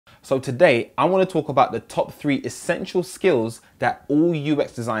So today I want to talk about the top 3 essential skills that all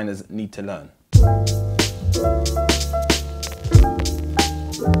UX designers need to learn.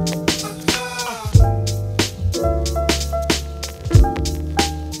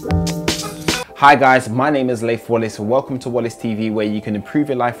 Hi guys, my name is Laith Wallace and welcome to Wallace TV, where you can improve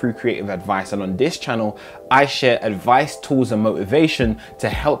your life through creative advice. And on this channel, I share advice, tools and motivation to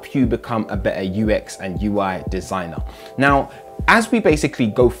help you become a better UX and UI designer. Now, as we basically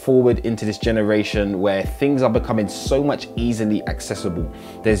go forward into this generation where things are becoming so much easily accessible,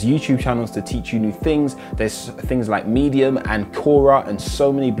 there's YouTube channels to teach you new things, there's things like Medium and Quora and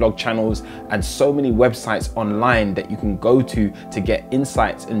so many blog channels and so many websites online that you can go to get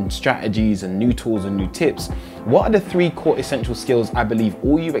insights and strategies and new tools and new tips. What are the 3 core essential skills I believe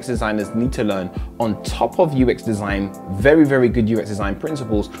all UX designers need to learn on top of UX design, very good UX design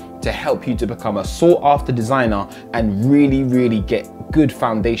principles, to help you to become a sought after designer and really get good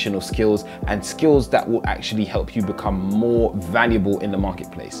foundational skills and skills that will actually help you become more valuable in the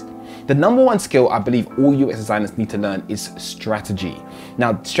marketplace? The number 1 skill I believe all UX designers need to learn is strategy.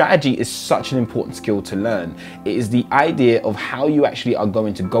 Now, strategy is such an important skill to learn. It is the idea of how you actually are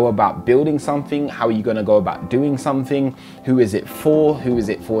going to go about building something, how are you going to go about doing something, who is it for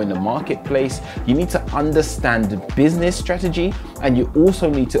in the marketplace. You need to understand the business strategy, and you also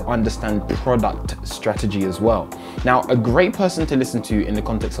need to understand product strategy as well. Now, a great person to listen to in the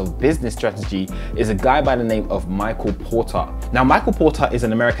context of business strategy is a guy by the name of Michael Porter. Now, Michael Porter is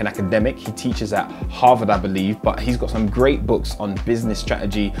an American academic. He teaches at Harvard, I believe, but he's got some great books on business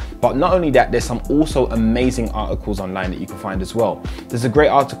strategy. But not only that, there's some also amazing articles online that you can find as well. There's a great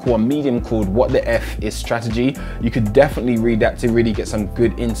article on Medium called "What the F is Strategy?" You could definitely read that to really get some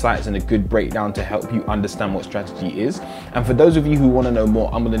good insights and a good breakdown to help you understand what strategy is. And for those of you who want to know more,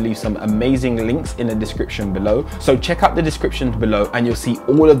 I'm going to leave some amazing links in the description below. So check out the description below and you'll see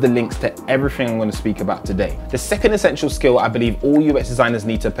all of the links to everything I'm going to speak about today. The second essential skill I believe all UX designers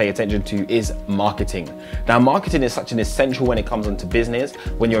need to pay attention to is marketing. Now, marketing is such an essential when it comes into business.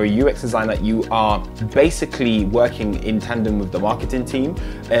 When you're a UX designer, you are basically working in tandem with the marketing team.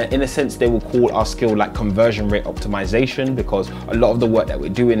 In a sense, they will call our skill like conversion rate optimization, because a lot of the work that we're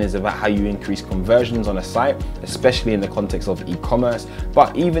doing is about how you increase conversions on a site, especially in the context of e-commerce.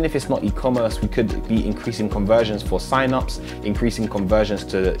 But even if it's not e-commerce, we could be increasing conversions for signups, increasing conversions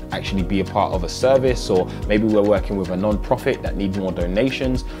to actually be a part of a service, or maybe we're working with a non-profit that needs more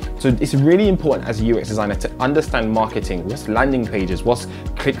donations. So it's really important as a UX designer to understand marketing. What's landing pages? What's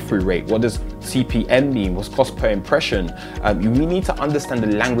click-through rate? What does CPM mean? What's cost per impression? You really need to understand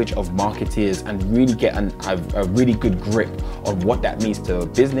the language of marketeers and really get a really good grip of what that means to a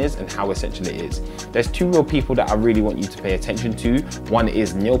business and how essential it is. There's 2 real people that I really want you to pay attention to. One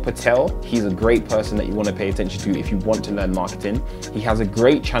is Neil Patel. He's a great person that you want to pay attention to if you want to learn marketing. He has a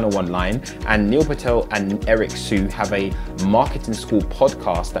great channel online, and Neil Patel and Eric Sue have a marketing school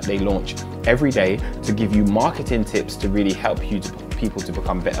podcast that they launch every day to give you marketing tips to really help you people to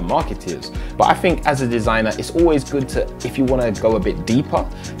become better marketers. But I think as a designer, it's always good to, if you want to go a bit deeper,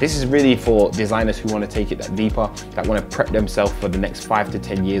 this is really for designers who want to take it that deeper, that want to prep themselves for the next 5 to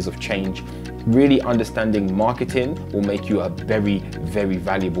 10 years of change. Really understanding marketing will make you a very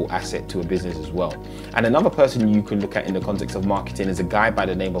valuable asset to a business as well. And another person you can look at in the context of marketing is a guy by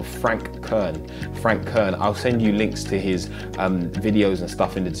the name of Frank Kern. Frank Kern, I'll send you links to his videos and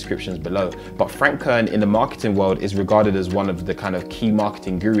stuff in the descriptions below. But Frank Kern in the marketing world is regarded as one of the kind of key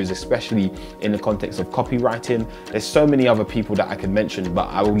marketing gurus, especially in the context of copywriting. There's so many other people that I could mention, but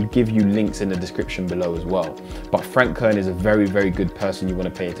I will give you links in the description below as well. But Frank Kern is a very good person you want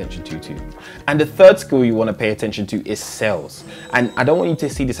to pay attention to too. And the third skill you want to pay attention to is sales. And I don't want you to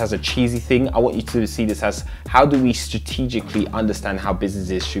see this as a cheesy thing. I want you to see this as, how do we strategically understand how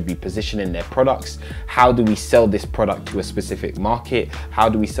businesses should be positioning their products? How do we sell this product to a specific market? How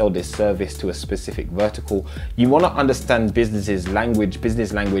do we sell this service to a specific vertical? You want to understand business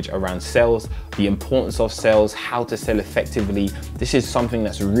language around sales, the importance of sales, how to sell effectively. This is something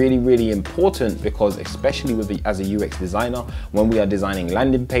that's really important, because especially as a UX designer, when we are designing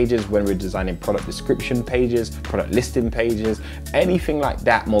landing pages, when we're designing product description pages, product listing pages, anything like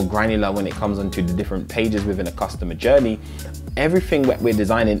that, more granular when it comes onto the different pages within a customer journey, everything that we're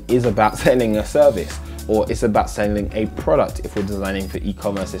designing is about selling a service, or it's about selling a product if we're designing for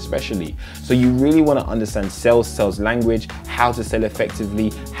e-commerce especially. So you really want to understand sales language, how to sell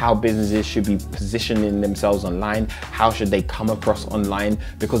effectively, how businesses should be positioning themselves online, how should they come across online,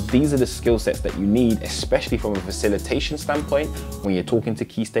 because these are the skill sets that you need, especially from a facilitation standpoint. When you're talking to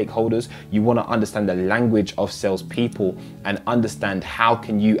key stakeholders, you want to understand the language of salespeople and understand how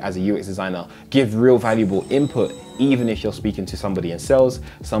can you as a UX designer give real valuable input even if you're speaking to somebody in sales,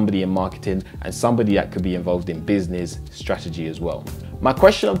 somebody in marketing, and somebody that could be involved in business strategy as well. My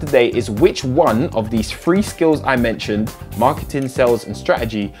question of the day is, which one of these 3 skills I mentioned, marketing, sales, and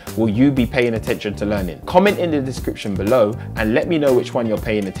strategy, will you be paying attention to learning? Comment in the description below and let me know which one you're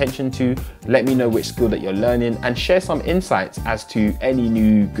paying attention to. Let me know which skill that you're learning, and share some insights as to any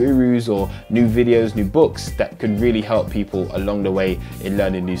new gurus or new videos, new books that could really help people along the way in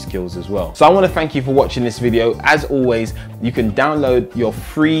learning new skills as well. So I want to thank you for watching this video. As always, you can download your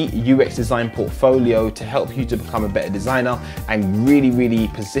free UX design portfolio to help you to become a better designer and really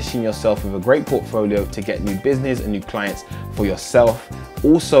position yourself with a great portfolio to get new business and new clients for yourself.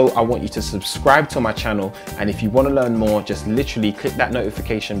 Also, I want you to subscribe to my channel, and if you want to learn more, just literally click that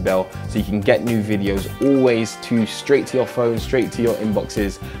notification bell so you can get new videos always straight to your phone, straight to your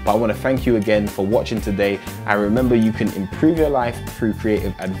inboxes. But I want to thank you again for watching today, and remember, you can improve your life through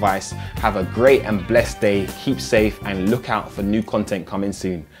creative advice. Have a great and blessed day, keep safe, and look out for new content coming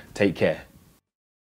soon. Take care.